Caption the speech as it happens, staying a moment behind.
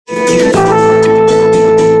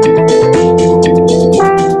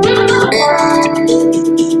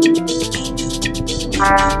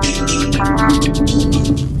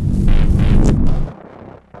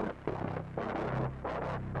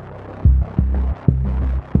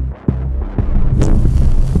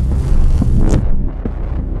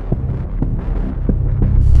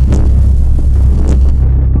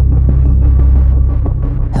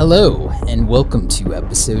Hello, and welcome to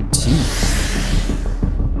episode 2.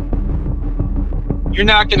 You're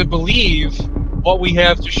not going to believe what we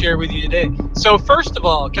have to share with you today. So first of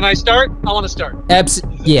all, can I start? I want to start.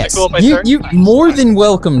 Yes, Cool if you're more than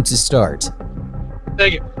welcome to start.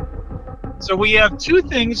 Thank you. So we have two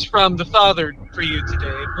things from the Father for you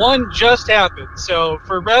today. One just happened. So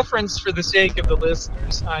for reference, for the sake of the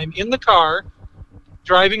listeners, I'm in the car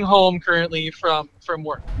driving home currently from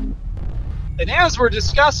work. And as we're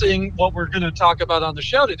discussing what we're going to talk about on the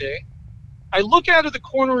show today, I look out of the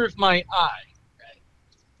corner of my eye, right,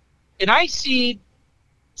 and I see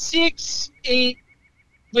 6-8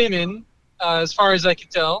 women, as far as I can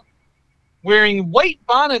tell, wearing white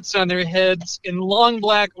bonnets on their heads and long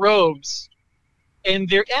black robes. And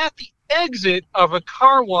they're at the exit of a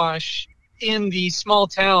car wash in the small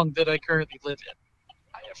town that I currently live in.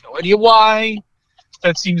 I have no idea why.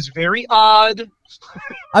 That seems very odd.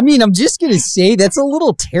 I mean, I'm just going to say that's a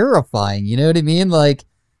little terrifying, you know what I mean? Like,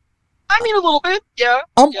 I mean, a little bit, yeah.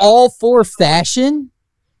 I'm all for fashion,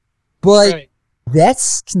 but right.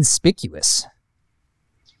 That's conspicuous.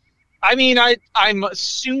 I mean, I'm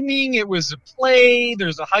assuming it was a play.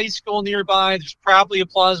 There's a high school nearby. There's probably a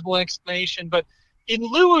plausible explanation. But in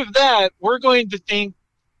lieu of that, we're going to think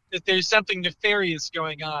that there's something nefarious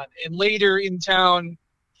going on. And later in town,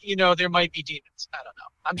 you know, there might be demons. I don't know.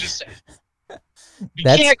 I'm just saying. You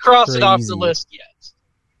can't cross it off the list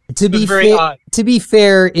yet. To be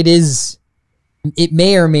fair, it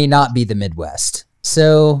may or may not be the Midwest.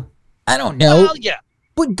 So, I don't know. Well, yeah.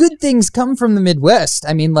 But good things come from the Midwest.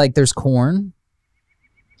 I mean, like, there's corn.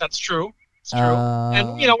 That's true. It's true.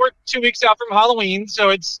 And, you know, we're 2 weeks out from Halloween, so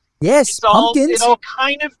it's pumpkins. It all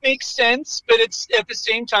kind of makes sense, but it's at the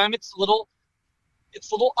same time, it's a little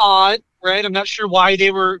odd, right? I'm not sure why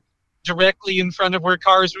they were directly in front of where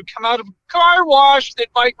cars would come out of a car wash that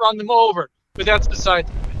might run them over, but that's beside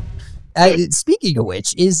the point. Speaking of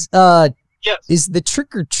which, is the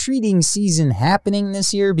trick-or-treating season happening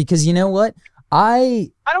this year? Because you know what? I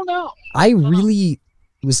don't know. I really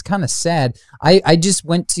was kind of sad. I just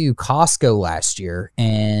went to Costco last year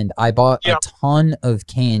and I bought a ton of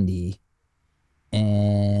candy,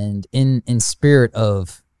 and in spirit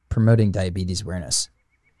of promoting diabetes awareness.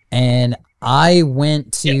 And I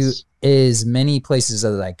went to as many places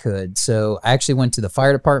as I could. So I actually went to the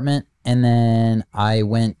fire department, and then I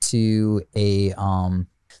went to a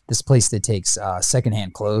this place that takes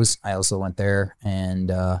secondhand clothes. I also went there,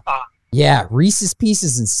 and yeah, Reese's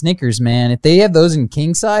Pieces and Snickers, man. If they have those in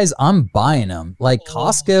king size, I'm buying them. Like,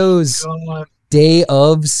 Costco's day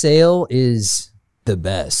of sale is the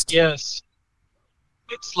best. Yes.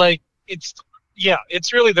 It's like, it's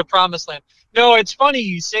really the promised land. No, it's funny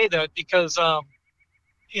you say that because,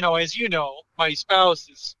 you know, as you know, my spouse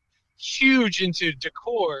is huge into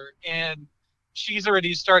decor, and she's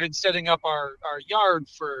already started setting up our yard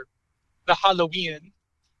for the Halloween.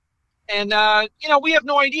 And, you know, we have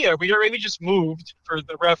no idea. We just moved, for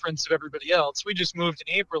the reference of everybody else. We just moved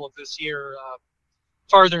in April of this year,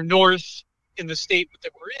 farther north in the state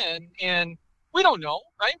that we're in. And we don't know,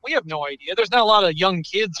 right? We have no idea. There's not a lot of young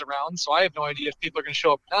kids around, so I have no idea if people are going to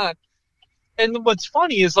show up or not. And what's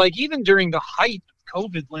funny is, like, even during the height of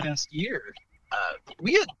COVID last year,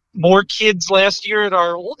 we had more kids last year at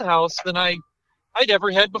our old house than I'd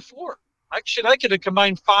ever had before. Actually, I could have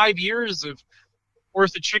combined 5 years of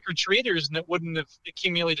worth of trick-or-treaters, and it wouldn't have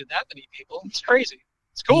accumulated that many people. It's crazy.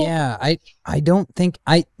 It's cool. Yeah, I don't think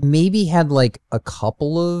I maybe had like a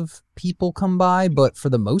couple of people come by, but for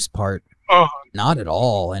the most part, not at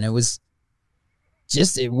all. And it was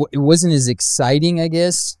just it wasn't as exciting, I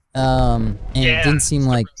guess. And it didn't seem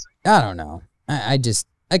like, I don't know. I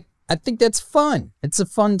think that's fun. It's a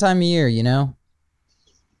fun time of year, you know.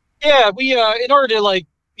 Yeah, we in order to, like,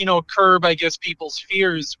 you know, curb, I guess, people's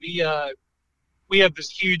fears, we have this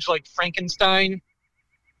huge, like, Frankenstein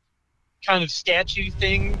kind of statue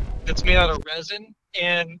thing that's made out of resin,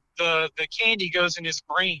 and the candy goes in his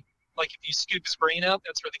brain. Like, if you scoop his brain out,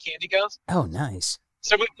 that's where the candy goes. Oh, nice.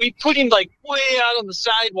 So we put him, like, way out on the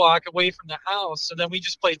sidewalk away from the house, and then we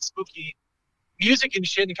just played spooky music and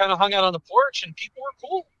shit and kind of hung out on the porch, and people were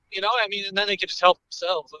cool, you know? I mean, and then they could just help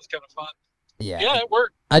themselves. It was kind of fun. Yeah, it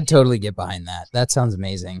worked. I'd totally get behind that. That sounds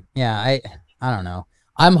amazing. Yeah, I don't know.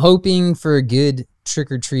 I'm hoping for a good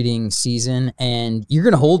trick-or-treating season, and you're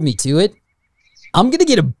going to hold me to it. I'm going to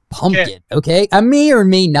get a pumpkin, okay? I may or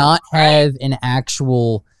may not have an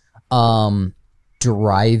actual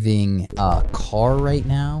driving car right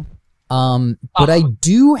now, but I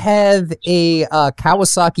do have a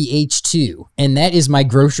Kawasaki H2, and that is my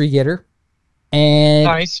grocery getter,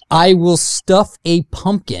 and I will stuff a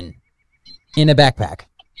pumpkin in a backpack.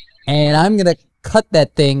 And I'm going to cut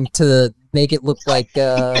that thing to make it look like,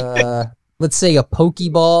 let's say, a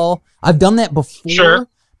Pokeball. I've done that before,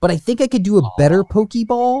 but I think I could do a better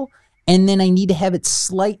Pokeball, and then I need to have it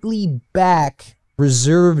slightly back,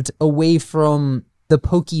 reserved away from the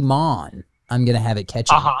Pokemon I'm going to have it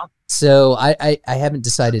catching. So I haven't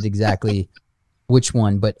decided exactly which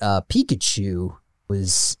one, but Pikachu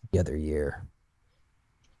was the other year.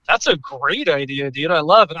 That's a great idea, dude. I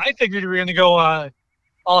love it. I figured you were going to go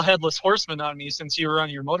all headless horseman on me since you were on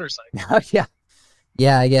your motorcycle.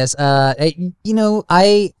 Yeah, I guess. You know,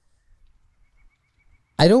 I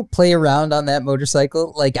don't play around on that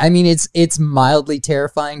motorcycle. Like, I mean, it's mildly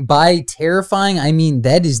terrifying. By terrifying, I mean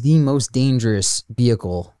that is the most dangerous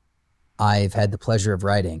vehicle I've had the pleasure of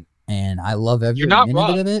riding, and I love every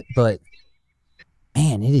minute of it. But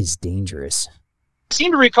man, it is dangerous. I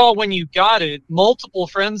seem to recall when you got it, multiple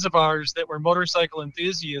friends of ours that were motorcycle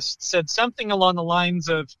enthusiasts said something along the lines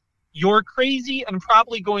of, "You're crazy and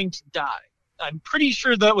probably going to die." I'm pretty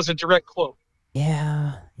sure that was a direct quote.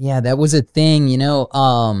 Yeah, that was a thing, you know.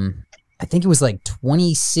 I think it was like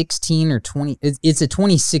 2016 or 20. It's a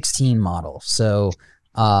 2016 model, so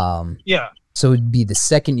yeah. So it'd be the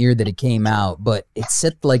second year that it came out, but it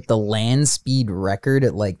set like the land speed record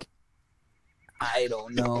at like, I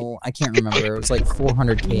don't know, I can't remember. It was like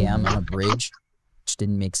 400 km on a bridge, which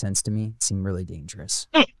didn't make sense to me. It seemed really dangerous.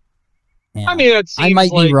 And I mean, I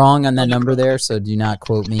might be wrong on that number there, so do not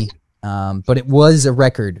quote me. But it was a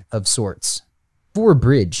record of sorts for a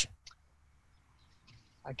bridge.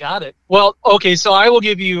 I got it. Well, okay, so I will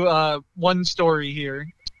give you one story here.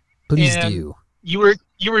 Please do.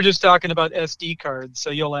 You were just talking about SD cards,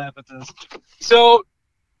 so you'll laugh at this. So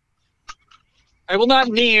I will not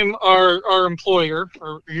name our employer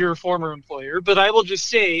or your former employer, but I will just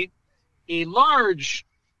say a large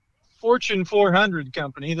Fortune 400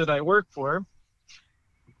 company that I work for,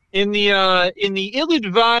 in the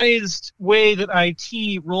ill-advised way that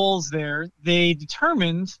IT rolls there, they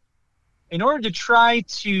determined, in order to try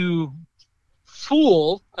to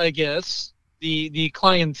fool, I guess, the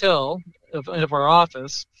clientele of our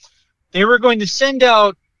office, they were going to send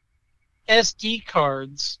out SD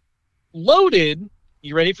cards loaded,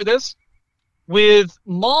 you ready for this, with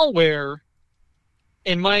malware.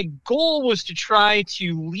 And my goal was to try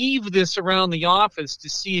to leave this around the office to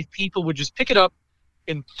see if people would just pick it up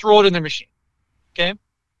and throw it in their machine. Okay?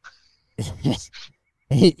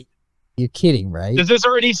 You're kidding, right? Does this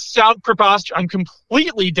already sound preposterous? I'm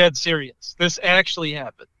completely dead serious. This actually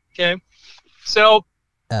happened. Okay? So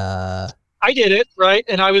I did it, right?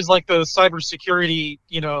 And I was like the cybersecurity,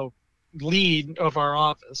 lead of our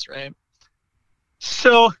office, right?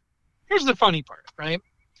 So here's the funny part, right?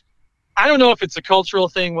 I don't know if it's a cultural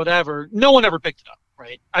thing, whatever. No one ever picked it up,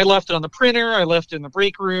 right? I left it on the printer. I left it in the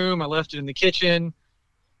break room. I left it in the kitchen.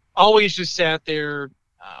 Always just sat there.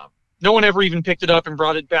 No one ever even picked it up and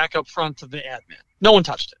brought it back up front to the admin. No one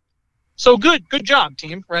touched it. So good job,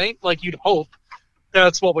 team, right? Like you'd hope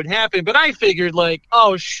that's what would happen. But I figured like,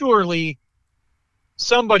 oh, surely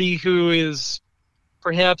somebody who is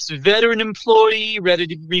perhaps a veteran employee ready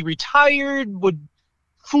to be retired would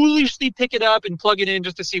foolishly pick it up and plug it in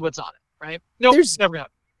just to see what's on it, right? No, nope, never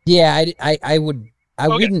happened. Yeah, I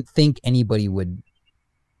wouldn't think anybody would.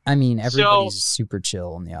 I mean, everybody's super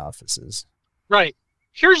chill in the offices. Right.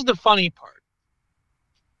 Here's the funny part.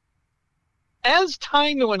 As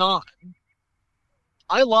time went on,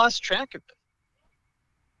 I lost track of it.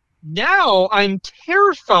 Now I'm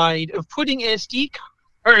terrified of putting SD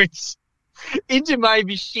cards into my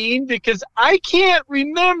machine because I can't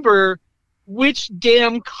remember which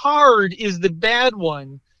damn card is the bad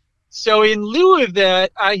one. So in lieu of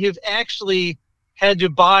that, I have actually had to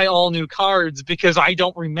buy all new cards because I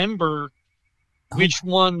don't remember which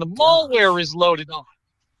one the malware is loaded on.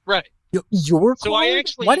 Right. Your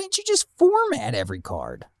card? Why didn't you just format every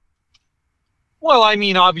card? Well, I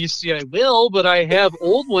mean, obviously I will, but I have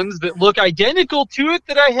old ones that look identical to it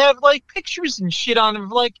that I have like pictures and shit on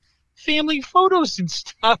of like family photos and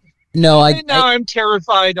stuff. No, I'm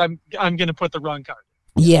terrified. I'm gonna put the wrong card.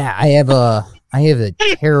 Yeah, I have a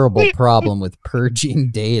terrible problem with purging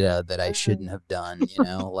data that I shouldn't have done.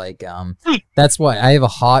 Like that's why I have a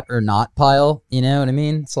hot or not pile. You know what I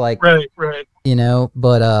mean? It's like right.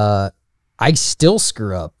 But I still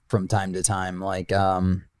screw up from time to time. Like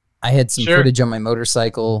I had some footage on my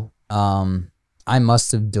motorcycle. I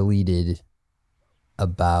must have deleted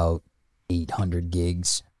about 800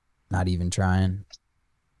 gigs. Not even trying.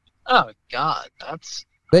 Oh God, that's.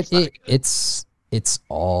 But it's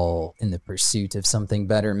all in the pursuit of something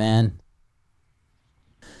better, man.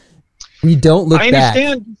 We don't look back.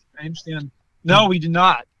 I understand. No, we do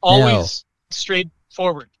not. Always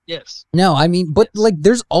straightforward. Yes. No, I mean, but like,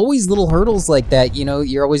 there's always little hurdles like that. You know,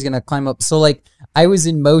 you're always gonna climb up. So like, I was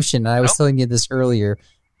in motion. And I was telling you this earlier,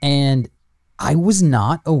 and I was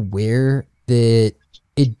not aware that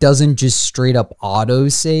it doesn't just straight up auto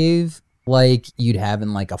save like you'd have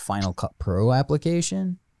in like a Final Cut Pro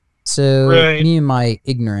application. So me and my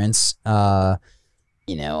ignorance,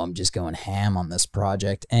 you know, I'm just going ham on this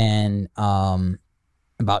project, and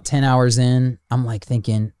about 10 hours in, I'm like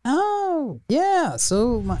thinking, oh yeah,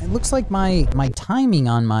 so it looks like my timing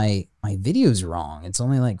on my video's wrong. It's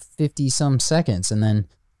only like 50 some seconds, and then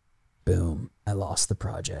boom, I lost the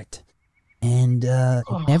project. And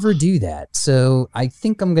never do that. So I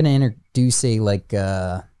think I'm gonna introduce a like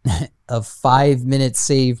a 5-minute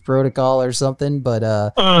save protocol or something.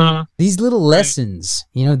 But these little lessons,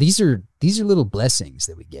 you know, these are little blessings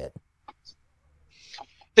that we get.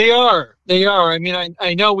 They are. I mean,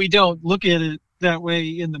 I know we don't look at it that way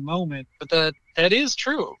in the moment, but that is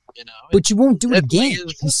true. You know. But you won't do it again.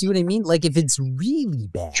 You see what I mean? Like if it's really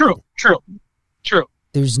bad. True.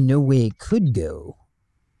 There's no way it could go.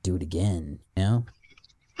 Do it again, you know?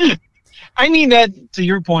 I mean that to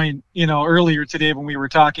your point, you know, earlier today when we were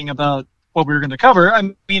talking about what we were going to cover. I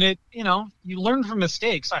mean, you know, you learn from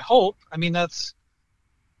mistakes, I hope. I mean, I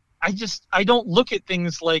don't look at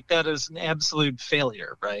things like that as an absolute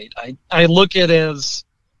failure, right? I look at it as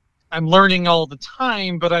I'm learning all the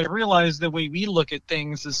time, but I realize the way we look at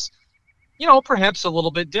things is, you know, perhaps a little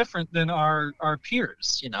bit different than our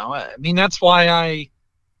peers, you know? I mean, that's why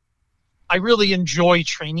I really enjoy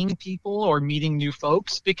training people or meeting new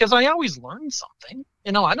folks, because I always learn something.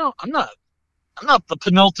 You know, I'm not the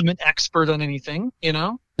penultimate expert on anything, you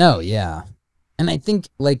know? No, yeah. And I think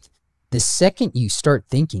like the second you start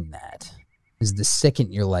thinking that is the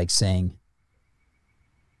second you're like saying,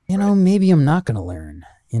 you know, maybe I'm not going to learn,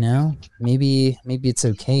 you know, maybe it's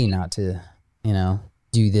okay not to, you know,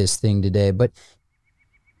 do this thing today, but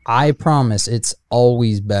I promise it's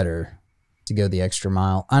always better to go the extra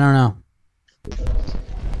mile. I don't know.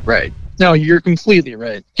 Right. No, you're completely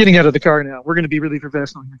right. Getting out of the car now. We're going to be really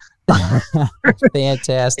professional here.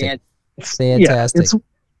 Fantastic. Yeah,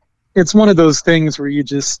 it's one of those things where you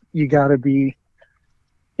got to be,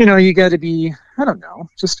 you know, I don't know,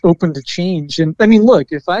 just open to change. And I mean, look,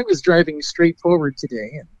 if I was driving straight forward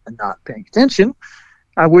today and not paying attention,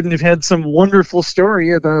 I wouldn't have had some wonderful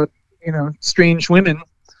story about, you know, strange women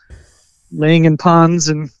laying in ponds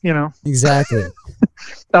and, you know. Exactly.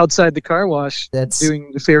 outside the car wash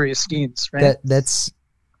doing nefarious schemes, right?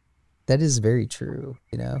 That is very true,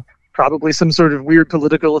 you know. Probably some sort of weird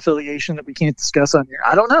political affiliation that we can't discuss on here.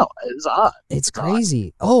 I don't know. It's odd. It's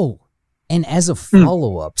crazy. Odd. Oh, and as a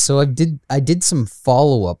follow-up, so I did some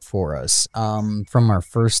follow-up for us from our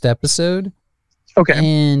first episode. Okay.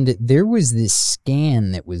 And there was this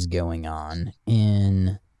scan that was going on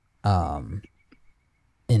in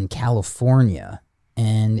California,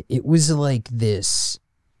 and it was like this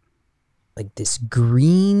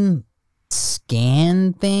green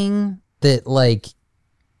scan thing that, like,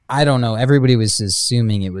 I don't know, everybody was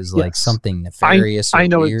assuming it was like something nefarious or I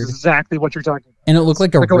know weird. Exactly what you're talking about. And it looked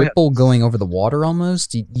like a ripple going over the water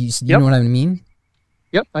almost. You know what I mean?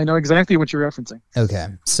 Yep, I know exactly what you're referencing. Okay,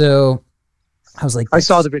 so I was like, I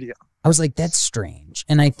saw the video. I was like, that's strange.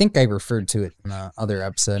 And I think I referred to it in the other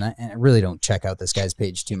episode. And I really don't check out this guy's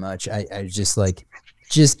page too much. I was just like,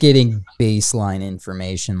 just getting baseline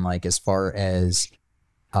information, like as far as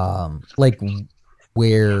like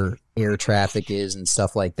where air traffic is and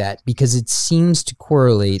stuff like that, because it seems to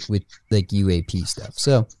correlate with like UAP stuff.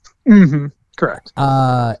 So correct.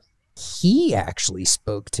 He actually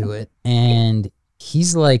spoke to it, and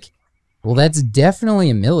he's like, well, that's definitely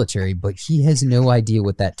a military, but he has no idea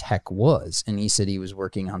what that tech was. And he said he was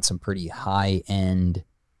working on some pretty high-end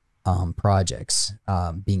projects,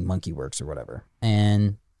 being MonkeyWorks or whatever.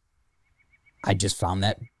 And I just found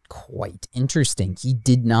that quite interesting. He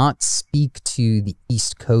did not speak to the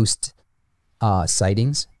East Coast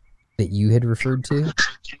sightings that you had referred to.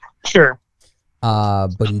 Sure.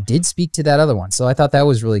 But he did speak to that other one. So I thought that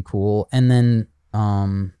was really cool. And then,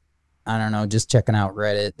 I don't know, just checking out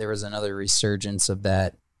Reddit, there was another resurgence of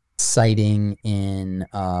that sighting in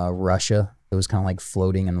Russia. It was kind of like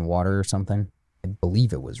floating in the water or something. I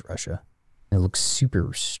believe it was Russia. It looks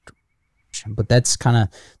super strange. But that's kind of,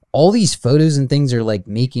 all these photos and things are like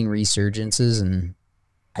making resurgences, and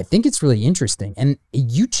I think it's really interesting. And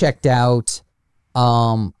you checked out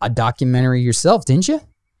a documentary yourself, didn't you?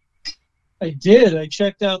 I did. I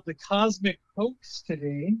checked out the Cosmic Hoax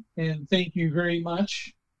today, and thank you very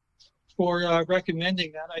much for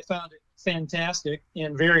recommending that. I found it fantastic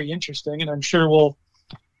and very interesting, and I'm sure we'll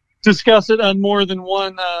discuss it on more than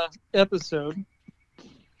one episode.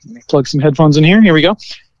 Let me plug some headphones in here. Here we go.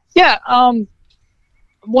 Yeah.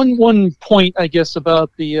 One point, I guess,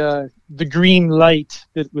 about the green light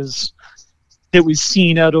that was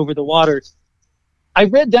seen out over the water. I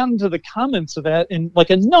read down into the comments of that, and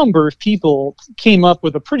like a number of people came up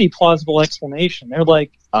with a pretty plausible explanation. They're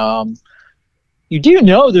like, you do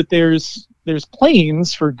know that there's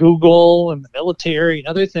planes for Google and the military and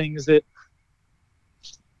other things that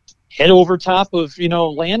head over top of,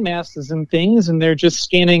 land masses and things, and they're just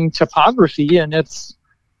scanning topography, and it's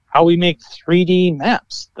how we make 3D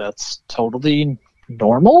maps. That's totally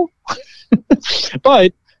normal.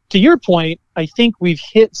 But to your point, I think we've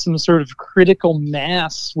hit some sort of critical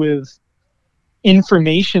mass with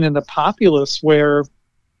information in the populace where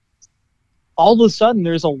all of a sudden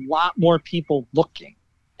there's a lot more people looking.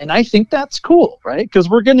 And I think that's cool, right? Because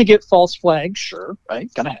we're going to get false flags, sure,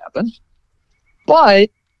 right? Going to happen. But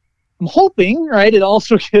I'm hoping, right, it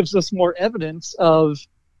also gives us more evidence of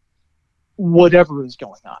whatever is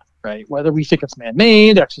going on, right? Whether we think it's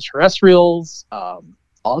man-made, extraterrestrials,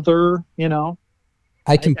 other,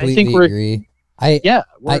 I completely agree.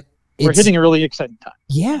 We're hitting a really exciting time.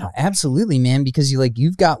 Yeah, absolutely, man. Because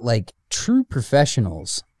you've got like true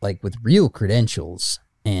professionals, like with real credentials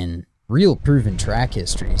and real proven track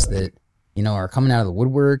histories that are coming out of the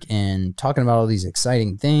woodwork and talking about all these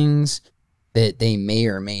exciting things that they may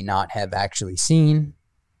or may not have actually seen.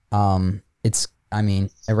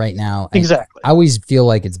 Right now, exactly. I always feel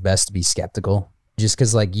like it's best to be skeptical, just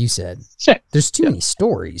because, like you said, there's too many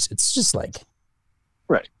stories. It's just like,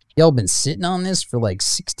 right. Y'all been sitting on this for like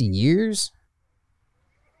 60 years.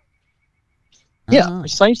 Yeah,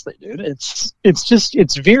 precisely, dude. It's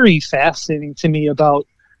very fascinating to me about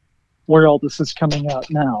where all this is coming out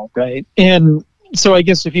now, right? And so I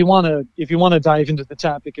guess if you want to dive into the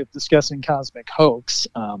topic of discussing cosmic hoax,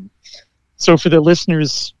 so for the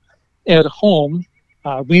listeners at home,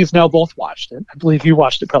 we've now both watched it. I believe you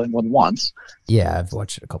watched it probably more than once. Yeah, I've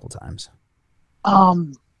watched it a couple times.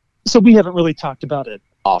 So we haven't really talked about it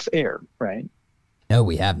off air, right? No,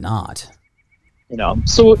 we have not.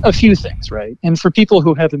 So a few things, right? And for people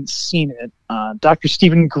who haven't seen it, Dr.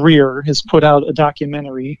 Stephen Greer has put out a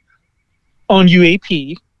documentary on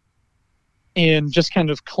UAP and just kind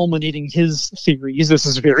of culminating his theories. This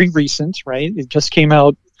is very recent, right? It just came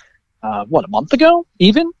out, a month ago,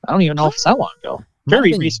 even? I don't even know if it's that long ago.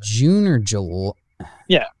 Very recent. June or July.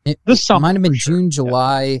 Yeah. This summer. It might have been June,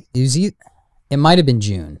 July. Yeah. It might have been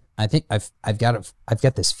June. I think I've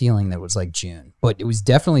got this feeling that it was like June, but it was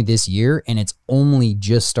definitely this year, and it's only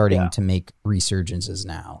just starting to make resurgences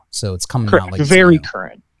now. So it's coming out like very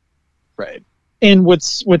current, right? And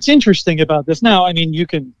what's interesting about this now? I mean, you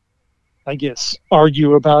can, I guess,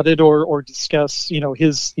 argue about it or discuss,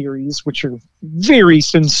 his theories, which are very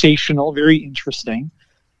sensational, very interesting.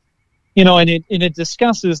 And it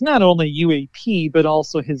discusses not only UAP but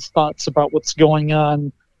also his thoughts about what's going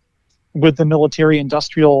on with the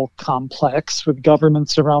military-industrial complex, with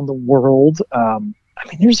governments around the world.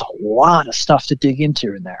 There's a lot of stuff to dig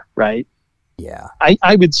into in there, right? Yeah.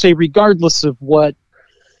 I would say regardless of what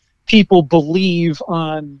people believe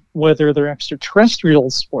on whether they're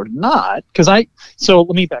extraterrestrials or not, so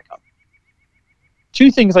let me back up.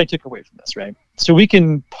 Two things I took away from this, right? So we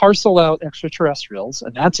can parcel out extraterrestrials,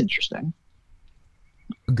 and that's interesting.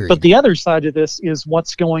 Agreed. But the other side of this is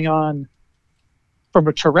what's going on from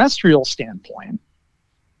a terrestrial standpoint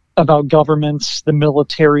about governments, the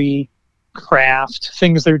military, craft,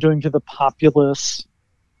 things they're doing to the populace,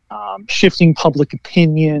 shifting public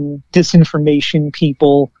opinion, disinformation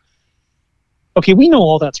people. Okay, we know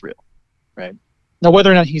all that's real, right? Now, whether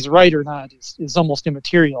or not he's right or not is almost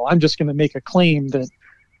immaterial. I'm just going to make a claim that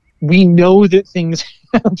we know that things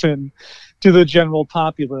happen to the general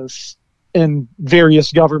populace and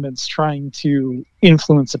various governments trying to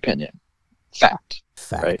influence opinion. Fact.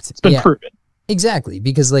 Right? It's been proven. Exactly,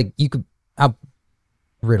 because you could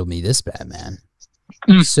riddle me this bad, man.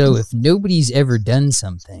 So if nobody's ever done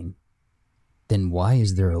something, then why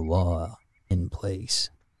is there a law in place?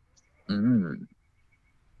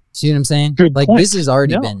 See what I'm saying? Good point. This has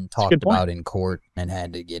already been talked about in court and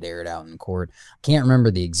had to get aired out in court. I can't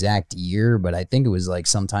remember the exact year, but I think it was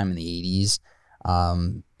sometime in the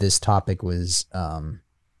 80s. This topic was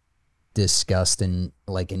discussed in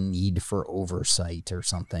a need for oversight or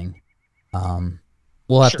something.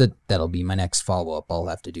 We'll have to, that'll be my next follow-up. I'll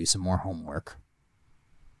have to do some more homework.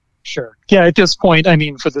 Sure. Yeah, at this point,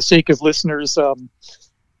 for the sake of listeners,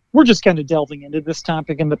 we're just kind of delving into this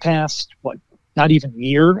topic in the past, not even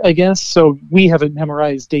year, I guess. So we haven't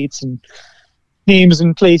memorized dates and names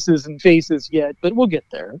and places and faces yet, but we'll get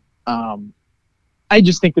there. I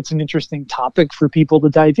just think it's an interesting topic for people to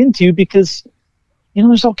dive into because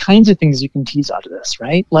there's all kinds of things you can tease out of this,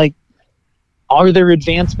 right? Like, are there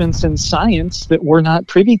advancements in science that we're not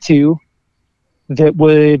privy to that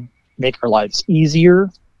would make our lives easier,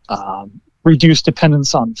 reduce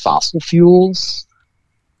dependence on fossil fuels,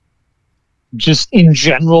 just in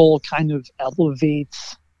general kind of elevate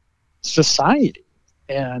society?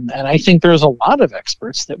 And I think there's a lot of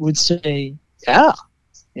experts that would say, yeah,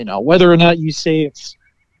 whether or not you say it's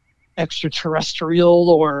extraterrestrial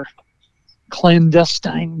or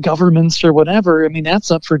clandestine governments or whatever, I mean,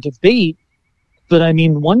 that's up for debate. But I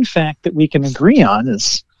mean, one fact that we can agree on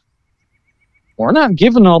is we're not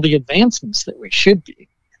given all the advancements that we should be,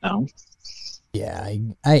 Yeah,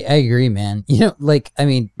 I agree, man.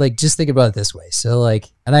 Just think about it this way. So,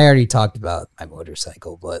 and I already talked about my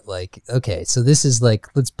motorcycle, but okay, so this is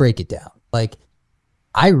let's break it down.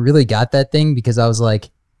 I really got that thing because I was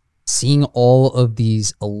seeing all of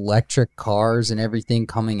these electric cars and everything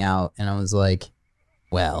coming out, and I was like,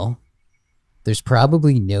 well, there's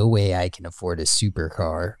probably no way I can afford a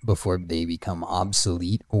supercar before they become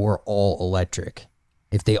obsolete or all electric.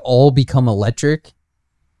 If they all become electric,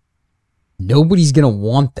 nobody's gonna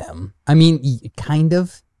want them. I mean, kind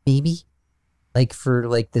of, maybe, for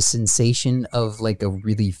the sensation of a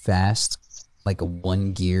really fast, a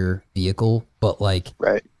 1-gear vehicle, but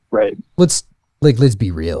right. Let's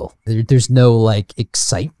be real. There's no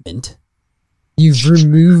excitement. You've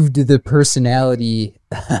removed the personality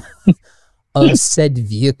of said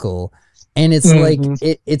vehicle, and it's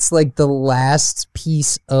it's the last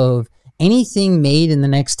piece of anything made in the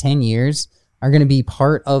next 10 years are going to be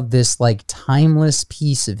part of this timeless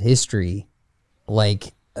piece of history,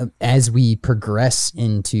 as we progress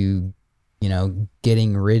into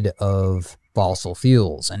getting rid of fossil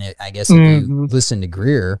fuels. And I guess if you listen to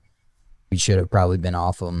Greer, we should have probably been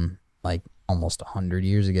off them almost 100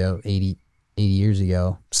 years ago, 80 years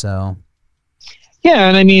ago. So yeah,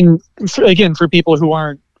 and I mean, for people who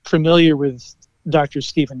aren't familiar with Dr.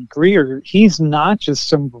 Stephen Greer, he's not just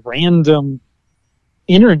some random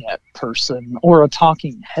internet person or a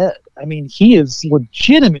talking head. I mean, he has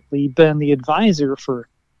legitimately been the advisor for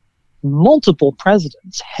multiple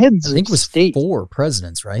presidents, heads of state. I think it was 4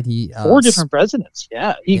 presidents, right? 4 different presidents,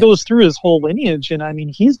 yeah. He goes through his whole lineage, and I mean,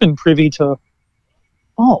 he's been privy to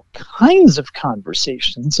all kinds of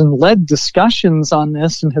conversations and led discussions on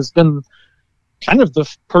this, and has been kind of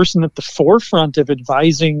the person at the forefront of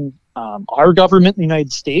advising our government in the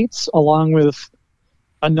United States, along with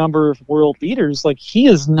a number of world leaders. He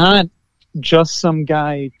is not just some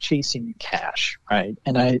guy chasing cash, right?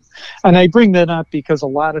 And I bring that up because a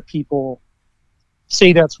lot of people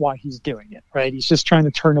say that's why he's doing it, right? He's just trying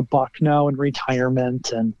to turn a buck now in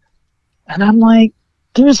retirement, and I'm like,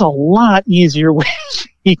 there's a lot easier ways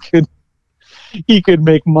he could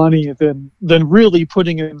make money than really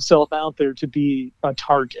putting himself out there to be a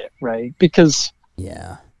target, right? Because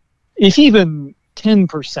if even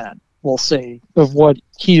 10%, we'll say, of what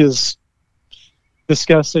he is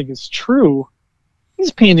discussing is true,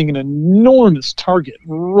 he's painting an enormous target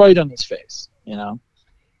right on his face,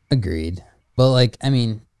 Agreed. But I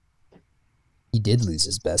mean, he did lose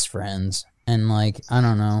his best friends, and I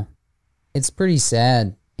don't know, it's pretty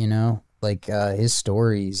sad, his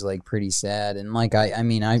story's pretty sad, and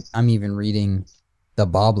I'm even reading the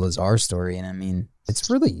Bob Lazar story, and I mean, it's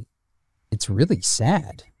really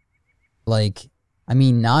sad. I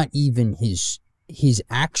mean, not even his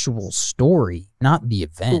actual story, not the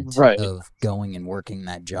event of going and working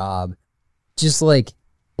that job, just the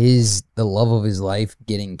love of his life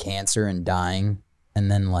getting cancer and dying, and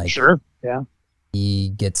then he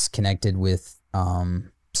gets connected with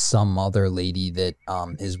some other lady that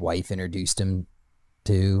his wife introduced him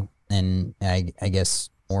to, and I guess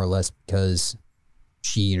more or less because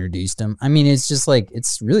she introduced him. I mean, it's just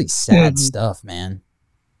it's really sad stuff, man.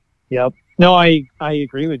 Yep. No, I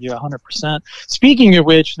agree with you 100%. Speaking of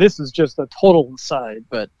which, this is just a total aside,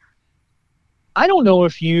 but I don't know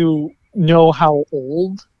if you know how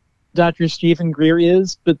old Dr. Stephen Greer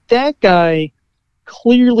is, but that guy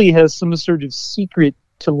clearly has some sort of secret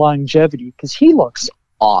to longevity because he looks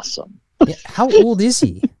awesome. Yeah, how old is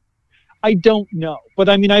he? I don't know, but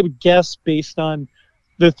I mean, I would guess based on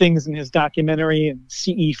the things in his documentary and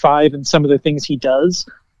CE5 and some of the things he does,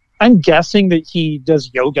 I'm guessing that he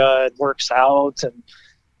does yoga and works out and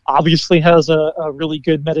obviously has a really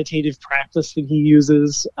good meditative practice that he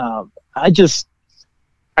uses. I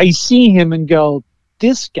see him and go,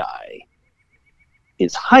 this guy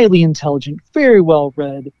is highly intelligent, very well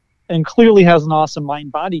read, and clearly has an awesome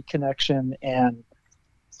mind-body connection. And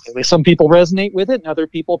some people resonate with it, and other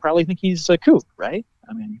people probably think he's a kook, right?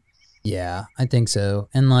 I mean, yeah, I think so.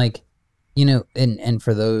 And You know, and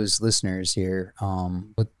for those listeners here,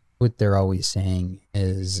 what they're always saying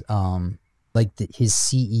is like his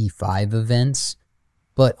CE5 events,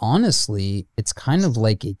 but honestly, it's kind of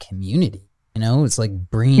like a community. You know, it's like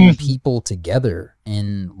bringing people together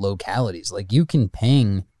in localities. Like you can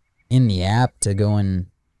ping in the app to go and,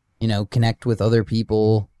 you know, connect with other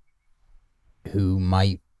people who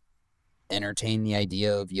might entertain the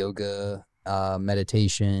idea of yoga,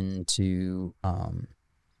 meditation, to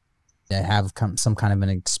have some kind of an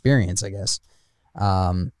experience, I guess.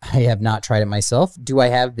 I have not tried it myself. Do I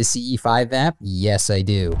have the CE5 app? Yes, I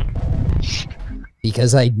do.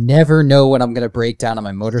 Because I never know when I'm going to break down on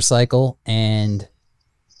my motorcycle, and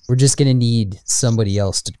we're just going to need somebody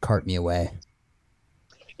else to cart me away.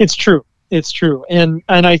 It's true. It's true. And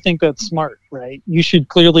I think that's smart, right? You should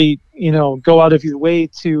clearly, you know, go out of your way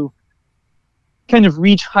to kind of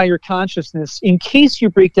reach higher consciousness. In case you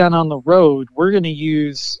break down on the road, we're going to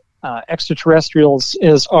use extraterrestrials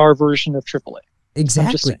as our version of AAA.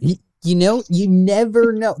 Exactly. You know, you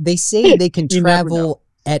never know. They say they can travel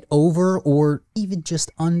at over or even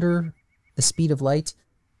just under the speed of light.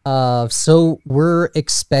 So we're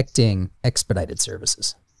expecting expedited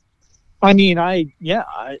services. I mean, I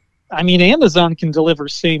mean, Amazon can deliver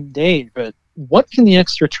same day, but what can the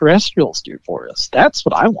extraterrestrials do for us? That's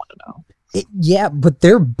what I want to know. Yeah, but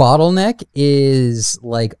their bottleneck is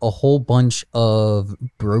like a whole bunch of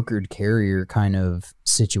brokered carrier kind of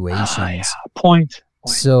situations. Yeah. Point.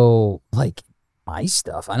 So, like, my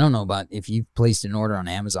stuff, I don't know about if you've placed an order on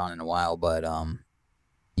Amazon in a while, but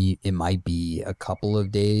it might be a couple of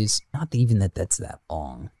days. Not even that's that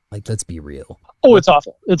long. Like, let's be real. Oh, it's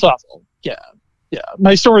awful. It's awful. Yeah. Yeah.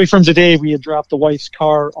 My story from today, we had dropped the wife's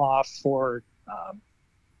car off for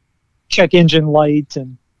check engine light,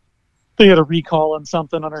 and they had a recall on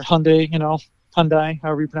something on her Hyundai, you know, Hyundai,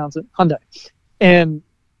 however you pronounce it, Hyundai. And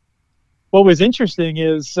what was interesting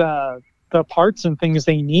is the parts and things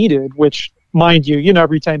they needed, which, mind you, you know,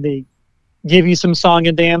 every time they give you some song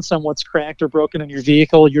and dance on what's cracked or broken in your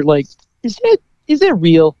vehicle, you're like, is that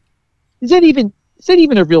real? Is that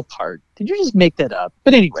even a real part? Did you just make that up?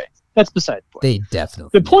 But anyway, that's beside the point. They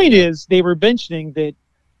definitely. The point is, they were mentioning that,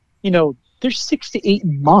 you know, they're 6 to 8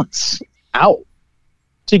 months out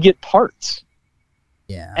to get parts.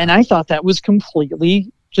 Yeah. And I thought that was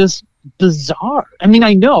completely just bizarre. I mean,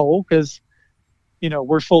 I know because, you know,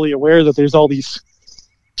 we're fully aware that there's all these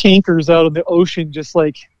tankers out in the ocean just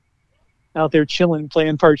like out there chilling,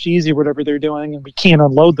 playing Parcheesi, whatever they're doing, and we can't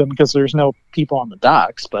unload them because there's no people on the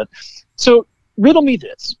docks. But so riddle me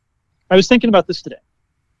this. I was thinking about this today.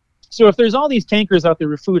 So if there's all these tankers out there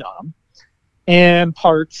with food on them and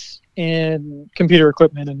parts and computer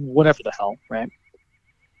equipment and whatever the hell, right?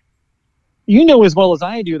 You know as well as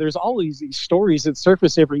I do, there's always these stories that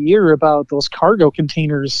surface every year about those cargo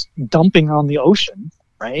containers dumping on the ocean,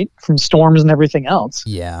 right? From storms and everything else.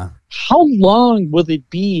 Yeah. How long will it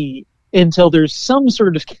be until there's some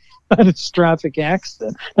sort of catastrophic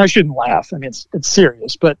accident? And I shouldn't laugh. I mean, it's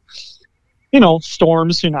serious, but, you know,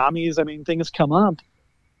 storms, tsunamis, I mean, things come up.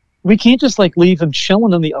 We can't just like leave them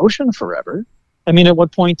chilling in the ocean forever. I mean, at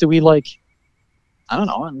what point do we like, I don't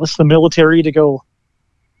know, enlist the military to go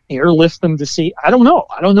airlift them to sea? I don't know.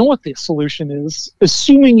 I don't know what the solution is,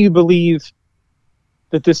 assuming you believe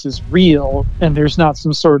that this is real and there's not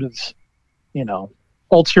some sort of, you know,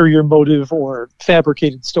 ulterior motive or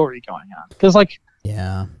fabricated story going on. Because, like,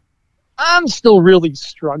 yeah, I'm still really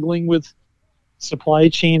struggling with supply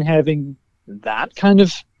chain having that kind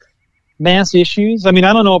of mass issues. I mean,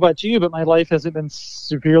 I don't know about you, but my life hasn't been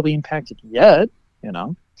severely impacted yet, you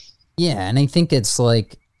know? Yeah, and I think it's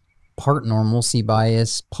like part normalcy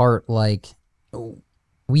bias, part like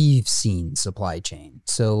we've seen supply chain.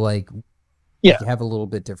 So like, yeah, we have a little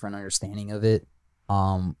bit different understanding of it,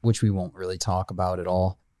 which we won't really talk about at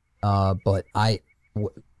all. But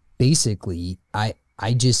basically, I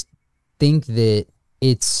just think that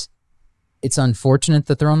it's unfortunate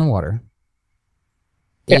that they're on the water.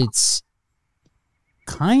 Yeah. It's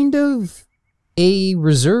kind of a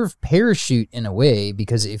reserve parachute in a way,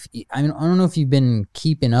 because I don't know if you've been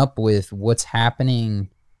keeping up with what's happening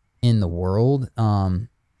in the world, and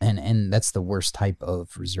that's the worst type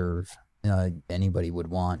of reserve anybody would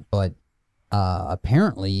want. But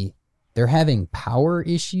apparently they're having power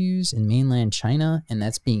issues in mainland China, and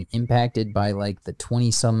that's being impacted by like the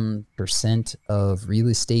 20-some% of real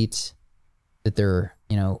estate that they're,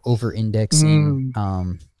 you know, over indexing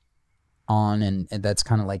on, and that's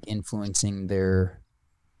kind of like influencing their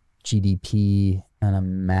GDP in a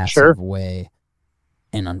massive way.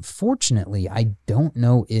 And unfortunately, I don't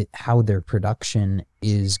know how their production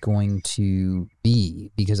is going to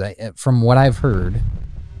be, because from what I've heard,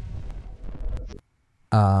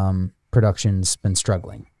 production's been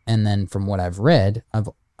struggling. And then from what I've read,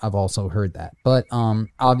 I've also heard that. But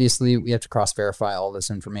obviously we have to cross-verify all this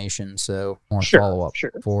information, so more follow-up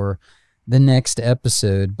for the next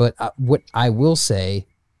episode. But what I will say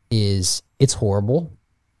is it's horrible,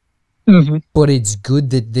 but it's good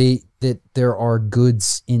that there are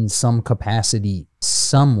goods in some capacity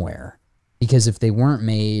somewhere. Because if they weren't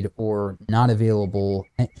made or not available,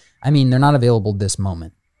 I mean, they're not available this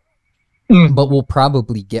moment. But we'll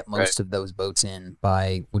probably get most of those boats in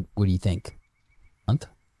by, what do you think? Month?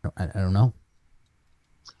 I don't know.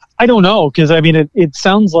 I don't know, because I mean, it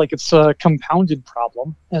sounds like it's a compounded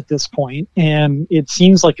problem at this point, and it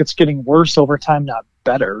seems like it's getting worse over time, not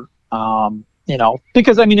better.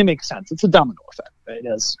 Because I mean, it makes sense. It's a domino effect, right?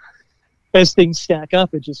 As things stack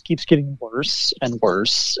up, it just keeps getting worse and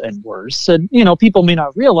worse and worse. And people may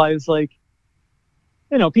not realize,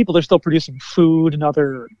 people are still producing food and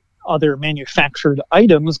other manufactured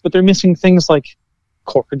items, but they're missing things like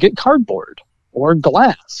corrugate cardboard or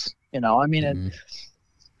glass.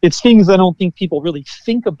 It's things I don't think people really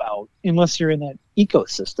think about unless you're in that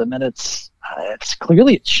ecosystem, and it's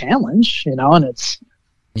clearly a challenge, and it's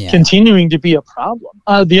continuing to be a problem.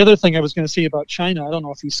 The other thing I was going to say about China, I don't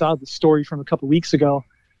know if you saw the story from a couple weeks ago.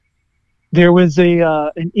 There was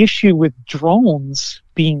an issue with drones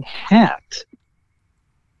being hacked,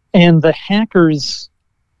 and the hackers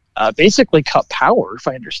basically cut power, if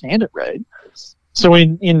I understand it right. So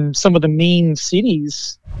in some of the main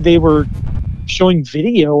cities, they were showing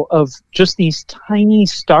video of just these tiny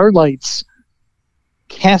starlights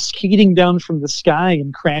cascading down from the sky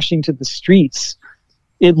and crashing to the streets.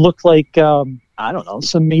 It looked like, I don't know,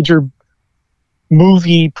 some major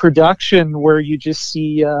movie production where you just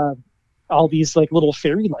see all these little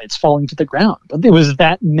fairy lights falling to the ground. But there was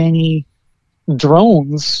that many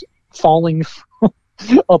drones falling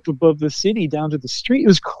up above the city down to the street. It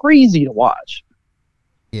was crazy to watch.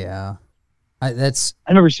 Yeah. I've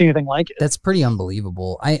never seen anything like it. That's pretty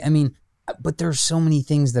unbelievable. I mean, but there's so many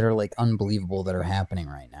things that are unbelievable that are happening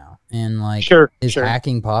right now. And is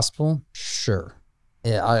hacking possible? Sure.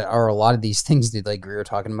 Are a lot of these things that Greer are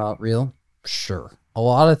talking about real? Sure. A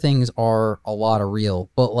lot of things are a lot of real,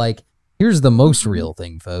 but here's the most real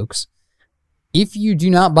thing, folks. If you do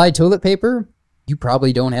not buy toilet paper, you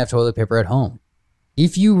probably don't have toilet paper at home.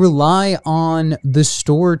 If you rely on the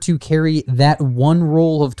store to carry that one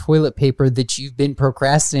roll of toilet paper that you've been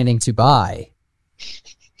procrastinating to buy,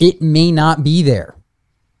 it may not be there.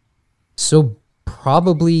 So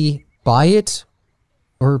probably buy it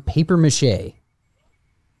or paper mache.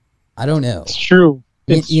 I don't know. It's true.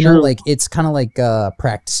 It's true. It's kind of like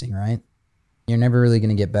practicing, right? You're never really going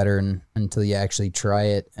to get better until you actually try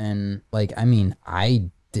it. And I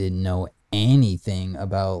didn't know anything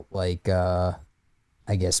about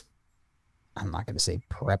I guess I'm not going to say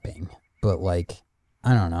prepping, but I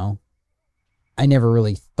don't know. I never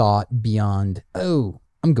really thought beyond,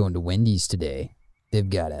 I'm going to Wendy's today. They've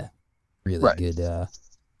got a really good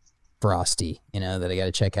Frosty, that I got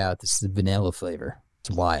to check out. This is the vanilla flavor. It's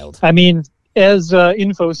wild. I mean, as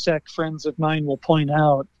InfoSec friends of mine will point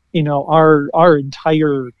out, our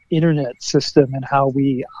entire internet system and how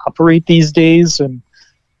we operate these days and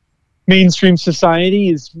mainstream society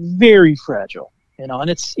is very fragile. And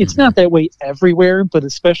it's not that way everywhere, but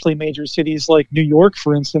especially major cities like New York,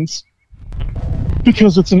 for instance,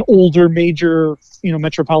 because it's an older major,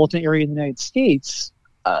 metropolitan area in the United States.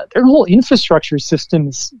 Their whole infrastructure system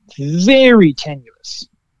is very tenuous.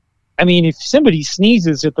 I mean, if somebody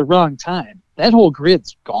sneezes at the wrong time, that whole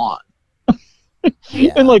grid's gone.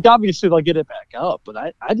 Yeah. And obviously they'll get it back up, but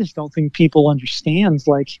I just don't think people understand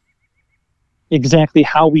exactly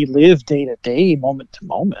how we live day to day, moment to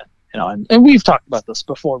moment. And we've talked about this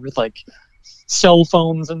before with cell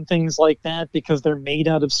phones and things like that, because they're made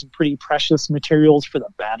out of some pretty precious materials for the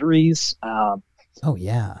batteries. Oh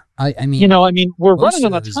yeah, I mean, we're running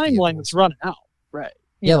on a timeline that's running out, right?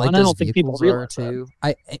 Yeah, and I don't think people realize too.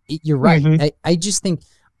 You're right. I just think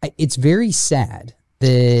it's very sad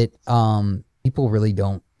that people really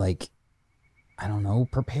don't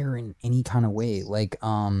prepare in any kind of way.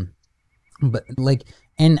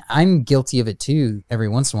 And I'm guilty of it too every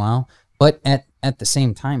once in a while. But at the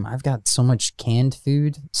same time, I've got so much canned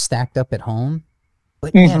food stacked up at home.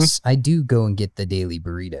 But yes, I do go and get the daily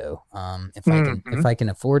burrito. If I can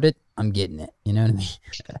afford it, I'm getting it. You know what I mean?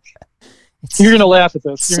 You're gonna laugh at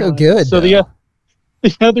this. So good. So the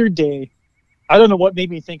other day, I don't know what made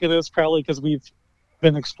me think of this. Probably because we've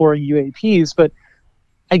been exploring UAPs, but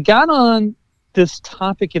I got on this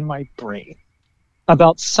topic in my brain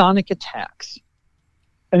about sonic attacks.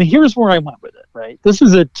 And here's where I went with it, right? This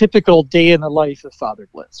is a typical day in the life of Father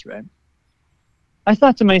Bliss, right? I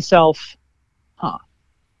thought to myself, how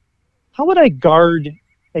would I guard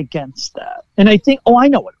against that? And I think, I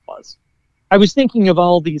know what it was. I was thinking of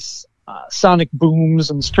all these sonic booms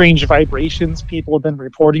and strange vibrations people have been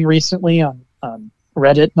reporting recently on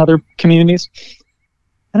Reddit and other communities.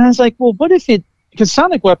 And I was like, well, what if because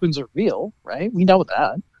sonic weapons are real, right? We know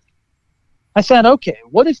that. I thought, okay,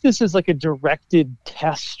 what if this is like a directed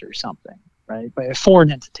test or something, right, by a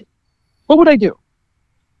foreign entity? What would I do?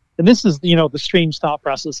 And this is, the strange thought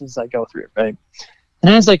processes I go through, right?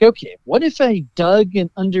 And I was like, okay, what if I dug an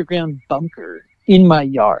underground bunker in my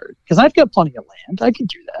yard? Because I've got plenty of land. I could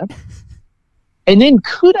do that. And then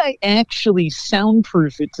could I actually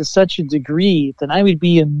soundproof it to such a degree that I would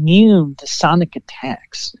be immune to sonic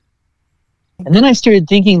attacks? And then I started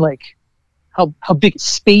thinking, like, how big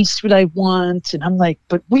space would I want? And I'm like,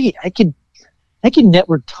 but wait, I could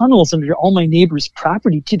network tunnels under all my neighbors'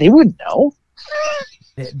 property too. They wouldn't know.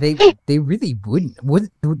 They really wouldn't.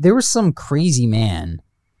 There was some crazy man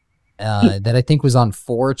that I think was on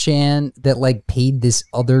 4chan that like paid this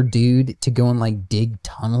other dude to go and like dig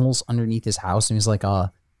tunnels underneath his house, and he was like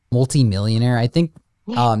a multi-millionaire. I think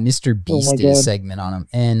Mr. Beast did a segment on him,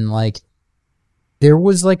 and like there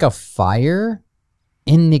was like a fire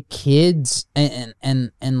in the kids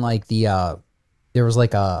and like there was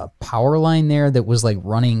like a power line there that was like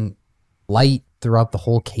running light throughout the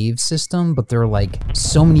whole cave system, but there were like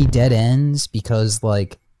so many dead ends because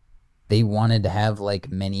like they wanted to have like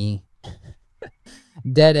many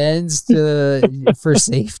dead ends for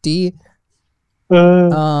safety.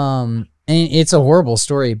 And it's a horrible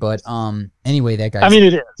story, but anyway, that guy,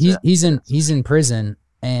 it is. He's in prison,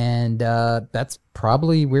 and that's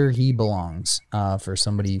probably where he belongs for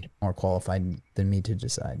somebody more qualified than me to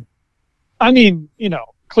decide. I mean,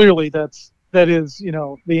 clearly that is,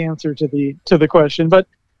 the answer to the question, but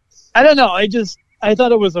I don't know. I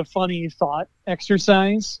thought it was a funny thought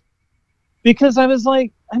exercise because I was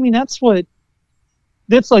like, I mean, that's like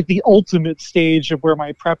the ultimate stage of where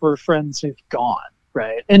my prepper friends have gone,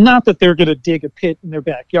 right? And not that they're going to dig a pit in their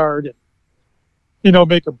backyard and,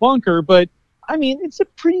 make a bunker, but I mean, it's a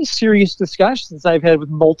pretty serious discussion I've had with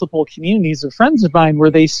multiple communities of friends of mine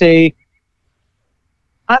where they say,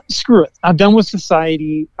 screw it, I'm done with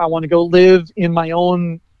society. I want to go live in my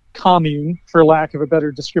own commune, for lack of a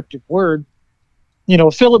better descriptive word,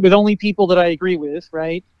 fill it with only people that I agree with,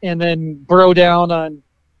 right? And then burrow down on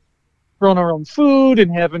growing our own food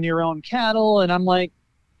and having your own cattle. And I'm like,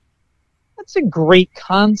 that's a great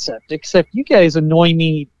concept, except you guys annoy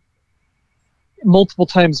me multiple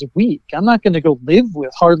times a week. I'm not going to go live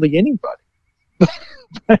with hardly anybody.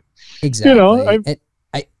 Exactly.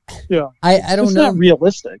 I don't it's know. Not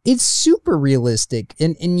realistic. It's super realistic.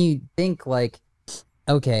 And you think like,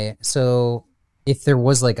 okay, so if there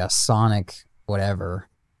was like a sonic whatever,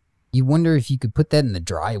 you wonder if you could put that in the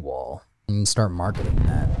drywall and start marketing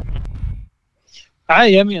that.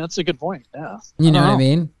 I mean, that's a good point. Yeah. You know what I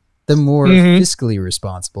mean? The more fiscally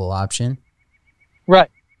responsible option. Right.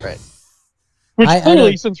 Which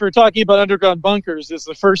clearly, since we're talking about underground bunkers, is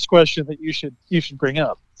the first question that you should bring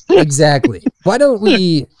up. Exactly. Why don't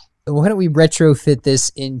we retrofit this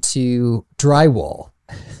into drywall?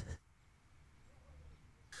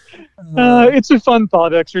 It's a fun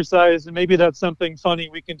thought exercise, and maybe that's something funny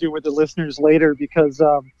we can do with the listeners later, because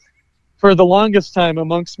for the longest time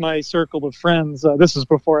amongst my circle of friends, this is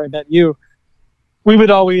before I met you, we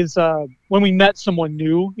would always, when we met someone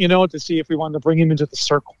new, to see if we wanted to bring him into the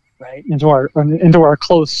circle, right, into our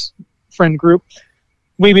close friend group,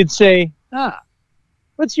 we would say,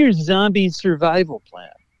 what's your zombie survival plan?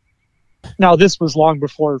 Now, this was long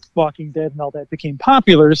before Walking Dead and all that became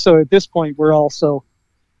popular, so at this point we're also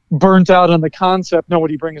burnt out on the concept.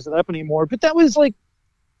 Nobody brings it up anymore, but that was like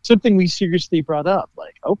something we seriously brought up.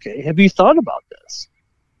 Like, okay, have you thought about this?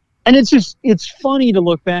 And it's funny to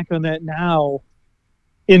look back on that now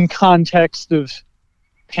in context of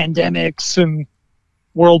pandemics and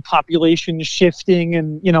world population shifting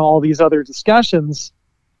and, all these other discussions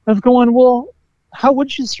of going, well, how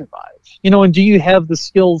would you survive? And do you have the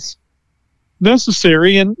skills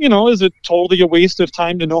necessary? And, is it totally a waste of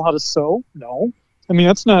time to know how to sew? No. I mean,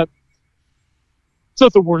 it's not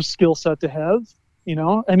the worst skill set to have,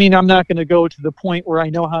 I mean, I'm not going to go to the point where I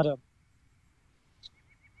know how to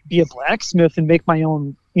be a blacksmith and make my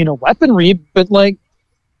own, weaponry, but like,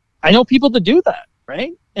 I know people that do that,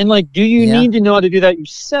 right? And like, do you need to know how to do that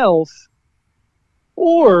yourself?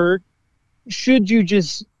 Or should you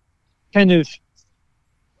just kind of,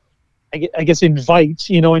 I guess, invite,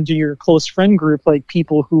 into your close friend group, like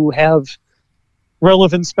people who have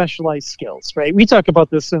relevant specialized skills, right? We talk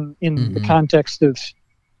about this in the context of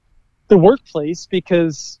the workplace,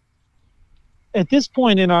 because at this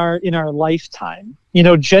point in our lifetime, you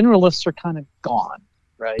know, generalists are kind of gone,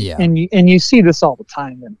 right? Yeah. And you see this all the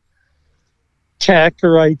time in tech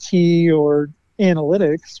or IT or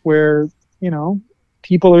analytics, where, you know,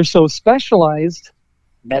 people are so specialized,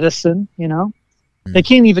 medicine, you know, they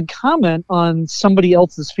can't even comment on somebody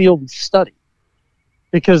else's field of study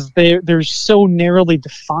because they're so narrowly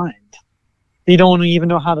defined. They don't even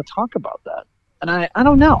know how to talk about that. And I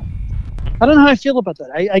don't know. I don't know how I feel about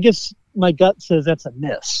that. I guess my gut says that's a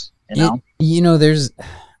miss, you know?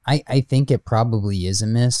 I think it probably is a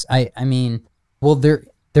miss. I mean, well, there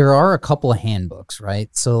are a couple of handbooks, right?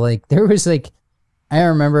 So like there was like, I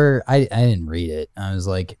remember I didn't read it. I was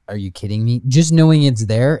like, are you kidding me? Just knowing it's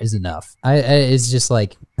there is enough. It's just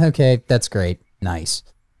like, okay, that's great. Nice.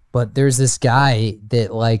 But there's this guy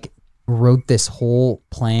that like wrote this whole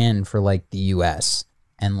plan for like the US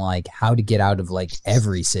and like how to get out of like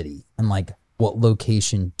every city and like what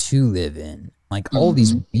location to live in. Like all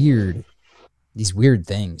these weird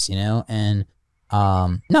things, you know? And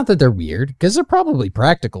not that they're weird, because they're probably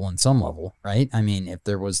practical in some level, right? I mean, if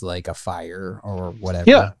there was like a fire or whatever.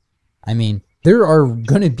 Yeah. I mean, there are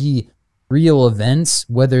going to be real events,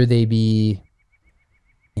 whether they be,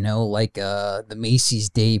 you know, like the Macy's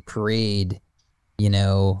Day Parade, you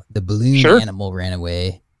know, the balloon animal ran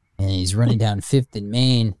away and he's running down 5th and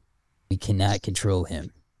Main. We cannot control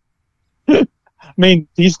him. I mean,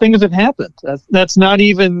 these things have happened. That's not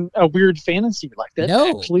even a weird fantasy. Like that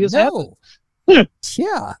actually has happened.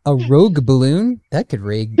 Yeah, a rogue balloon that could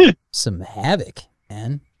wreak some havoc,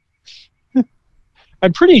 man.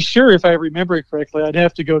 I'm pretty sure, if I remember it correctly, I'd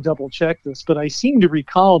have to go double check this, but I seem to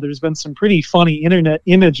recall there's been some pretty funny internet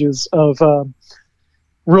images of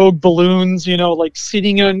rogue balloons, you know, like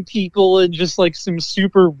sitting on people and just like some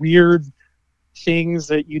super weird things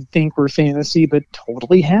that you'd think were fantasy, but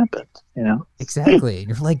totally happened, you know? Exactly.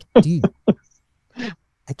 You're like, dude,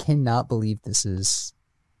 I cannot believe this is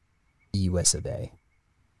the US of A.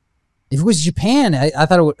 If it was Japan, I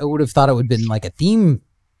thought I would have thought it would have been like a theme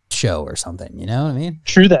show or something, you know what I mean?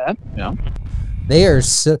 True that. Yeah. They are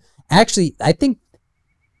so actually, I think,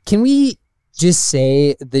 can we just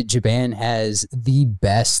say that Japan has the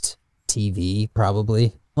best TV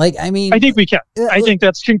probably? Like, I mean, I think we can. I think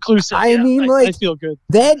that's conclusive. I mean, like, I feel good.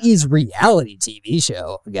 That is reality TV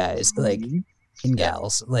show, guys, like, and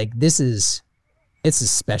gals. Like, it's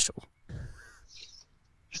special.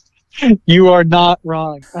 You are not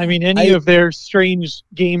wrong. I mean, any of their strange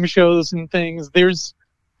game shows and things,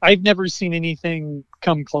 I've never seen anything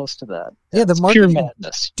come close to that. Yeah, the pure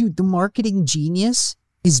madness. Dude, the marketing genius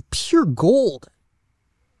is pure gold.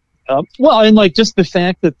 Well, and like just the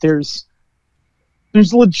fact that there's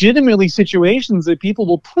legitimately situations that people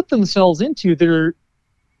will put themselves into that are,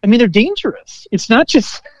 I mean, they're dangerous. It's not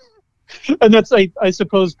just, and that's, I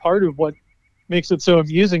suppose, part of what makes it so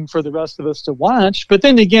amusing for the rest of us to watch. But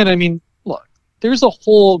then again, I mean, look, there's a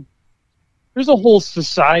whole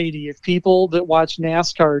society of people that watch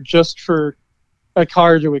NASCAR just for a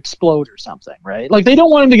car to explode or something, right? Like they don't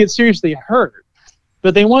want them to get seriously hurt,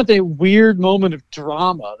 but they want that weird moment of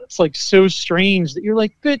drama that's like so strange that you're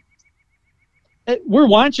like, but we're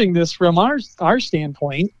watching this from our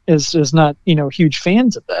standpoint as not, you know, huge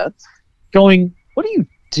fans of that, going, what are you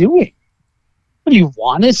doing? What do you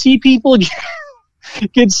want to see people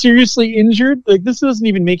get seriously injured? Like, this doesn't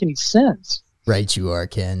even make any sense. Right, you are,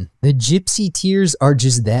 Ken. The gypsy tears are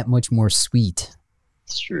just that much more sweet.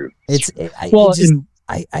 It's true.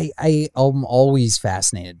 I'm always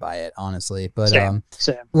fascinated by it, honestly. But same.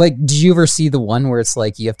 Like, did you ever see the one where it's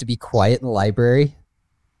like you have to be quiet in the library?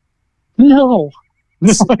 No.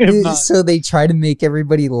 No, I have not. So they try to make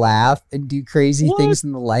everybody laugh and do crazy things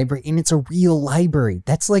in the library, and it's a real library.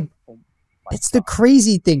 That's like, it's the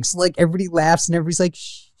crazy things. Like everybody laughs and everybody's like,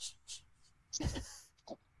 shh.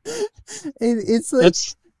 It's like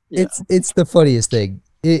it's the funniest thing.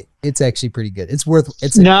 It's actually pretty good. It's worth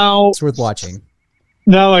watching.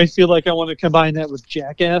 Now I feel like I want to combine that with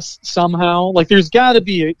Jackass somehow. Like there's got to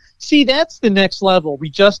be that's the next level. We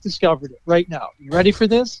just discovered it right now. You ready for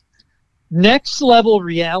this? Next level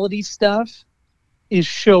reality stuff is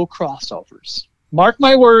show crossovers. Mark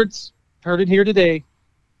my words. Heard it here today.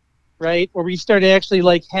 Right? Where we start actually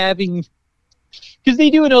like having, because they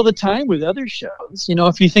do it all the time with other shows. You know,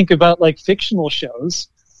 if you think about like fictional shows,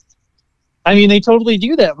 I mean, they totally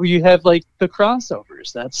do that where you have like the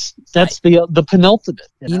crossovers. That's the penultimate.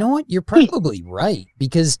 You know what? You're probably right,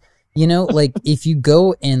 because, you know, like if you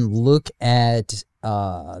go and look at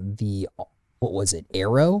what was it,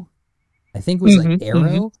 Arrow? I think it was like Arrow.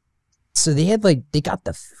 Mm-hmm. So they got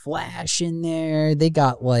the Flash in there. They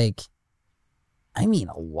got like, I mean,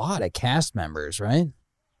 a lot of cast members, right?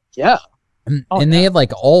 Yeah. And they had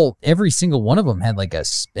like every single one of them had like a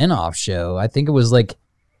spin-off show. I think it was like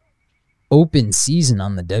open season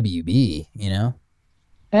on the WB, you know?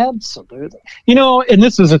 Absolutely. You know, and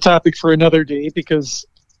this is a topic for another day because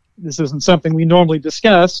this isn't something we normally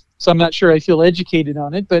discuss, so I'm not sure I feel educated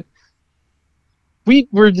on it, but we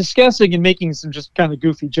were discussing and making some just kind of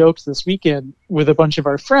goofy jokes this weekend with a bunch of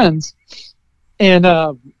our friends. And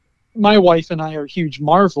my wife and I are huge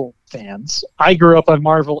Marvel fans. I grew up on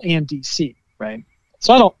Marvel and DC, right?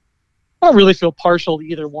 So I don't really feel partial to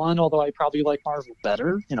either one, although I probably like Marvel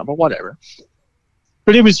better, you know, but whatever.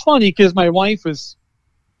 But it was funny because my wife was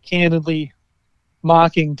candidly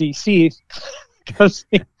mocking DC because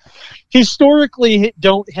they historically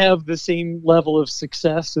don't have the same level of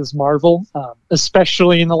success as Marvel,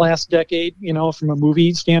 especially in the last decade, you know, from a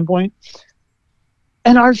movie standpoint.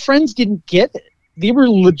 And our friends didn't get it. They were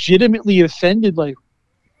legitimately offended, like,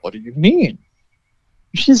 what do you mean?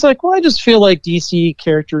 She's like, well, I just feel like DC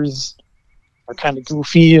characters are kind of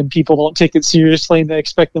goofy and people don't take it seriously and they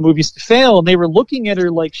expect the movies to fail. And they were looking at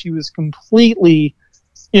her like she was completely,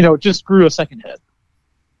 you know, just grew a second head.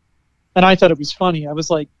 And I thought it was funny. I was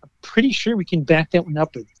like, I'm pretty sure we can back that one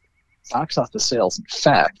up with box office sales, in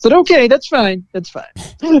fact. But okay, that's fine. That's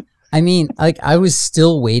fine. I mean, like, I was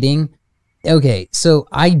still waiting. Okay, so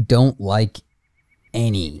I don't like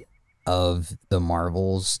any of the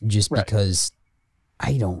Marvels just because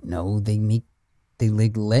I don't know, they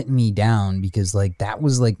like let me down because like that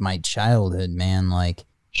was like my childhood, man. Like,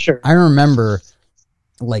 sure, I remember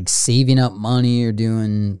like saving up money or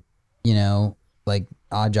doing, you know, like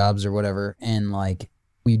odd jobs or whatever, and like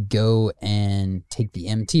we'd go and take the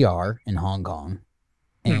MTR in Hong Kong,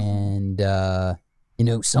 and you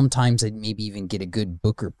know, sometimes I'd maybe even get a good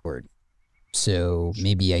book report, so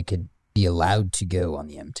maybe I could be allowed to go on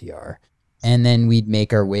the MTR. And then we'd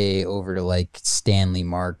make our way over to like Stanley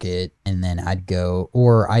Market, and then I'd go,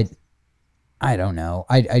 or I don't know,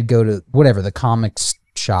 I'd go to whatever, the comics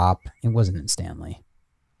shop. It wasn't in Stanley,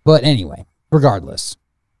 but anyway, regardless.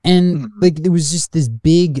 And like there was just this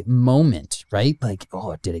big moment, right? Like,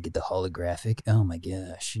 oh, did I get the holographic? Oh my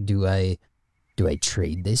gosh, do I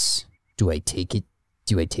trade this? Do I take it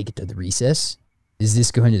to the recess? Is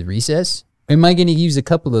this going to the recess? Am I going to use a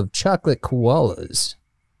couple of chocolate koalas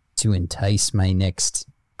to entice my next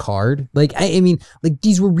card? Like, I mean, like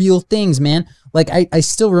these were real things, man. Like I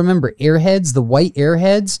still remember Airheads, the white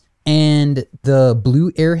Airheads and the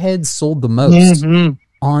blue Airheads sold the most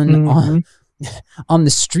on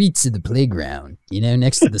the streets of the playground, you know,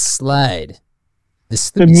 next to the slide.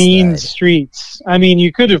 The mean streets. I mean,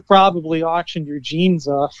 you could have probably auctioned your jeans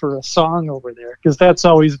off for a song over there because that's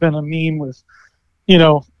always been a meme with, you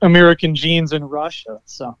know, American jeans in Russia.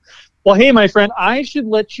 So, well, hey, my friend, I should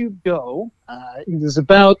let you go. It is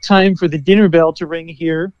about time for the dinner bell to ring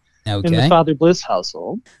here in the Father Bliss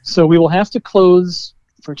household. So we will have to close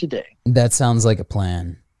for today. That sounds like a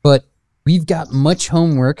plan. But we've got much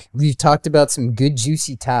homework. We've talked about some good,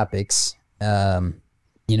 juicy topics.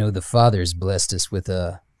 You know, the Father's blessed us with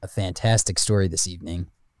a fantastic story this evening.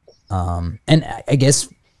 And I guess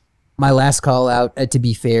my last call out, to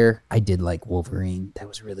be fair, I did like Wolverine. That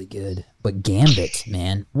was really good. But Gambit,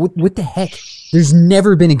 man, what the heck? There's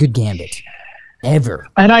never been a good Gambit. Ever.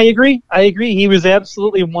 And I agree. He was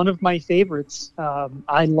absolutely one of my favorites.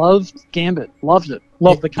 I loved Gambit. Loved it.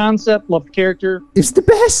 Loved the concept. Loved the character. It's the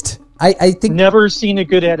best. I think... Never seen a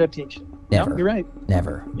good adaptation. Never. No, you're right.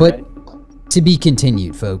 Never. But to be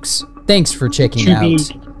continued, folks. Thanks for checking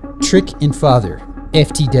out Trick and Father,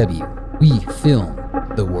 FTW. We film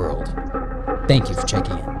the world. Thank you for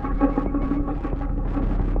checking in.